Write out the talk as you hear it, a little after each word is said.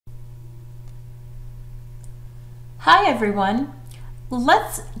Hi everyone!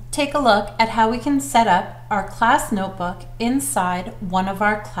 Let's take a look at how we can set up our class notebook inside one of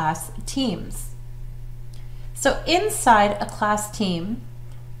our class teams. So inside a class team,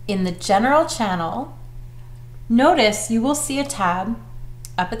 in the General channel, notice you will see a tab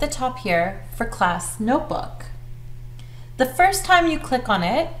up at the top here for Class Notebook. The first time you click on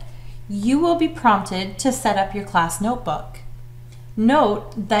it, you will be prompted to set up your class notebook.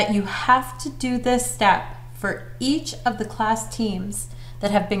 Note that you have to do this step for each of the class teams that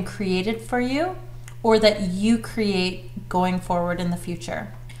have been created for you or that you create going forward in the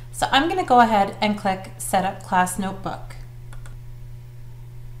future. So I'm going to go ahead and click Set Up Class Notebook.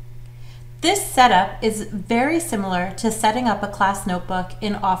 This setup is very similar to setting up a class notebook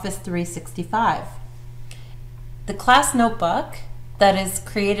in Office 365. The class notebook that is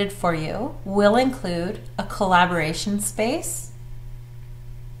created for you will include a collaboration space,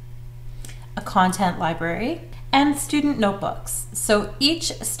 a content library, and student notebooks. So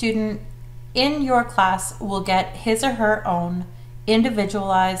each student in your class will get his or her own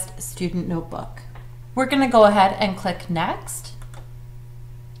individualized student notebook. We're going to go ahead and click Next.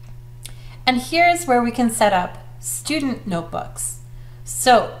 And here's where we can set up student notebooks.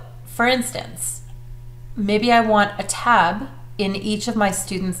 So for instance, maybe I want a tab in each of my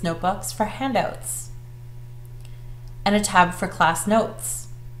students' notebooks for handouts and a tab for class notes.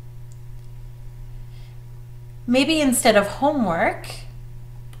 Maybe instead of homework,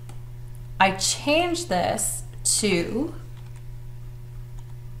 I change this to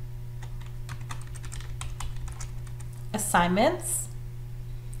assignments,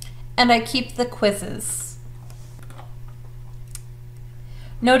 and I keep the quizzes.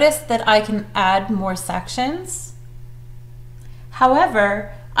 Notice that I can add more sections.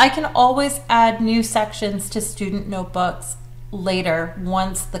 However, I can always add new sections to student notebooks later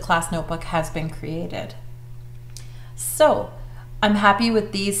once the class notebook has been created. So I'm happy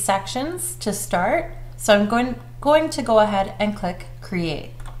with these sections to start, so I'm going to go ahead and click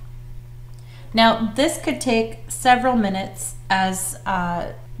Create. Now this could take several minutes as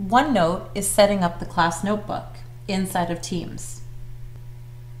OneNote is setting up the class notebook inside of Teams.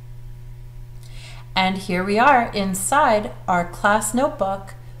 And here we are inside our class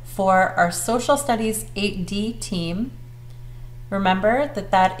notebook for our Social Studies 8D team. Remember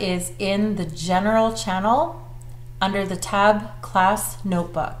that that is in the General channel under the tab Class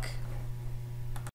Notebook.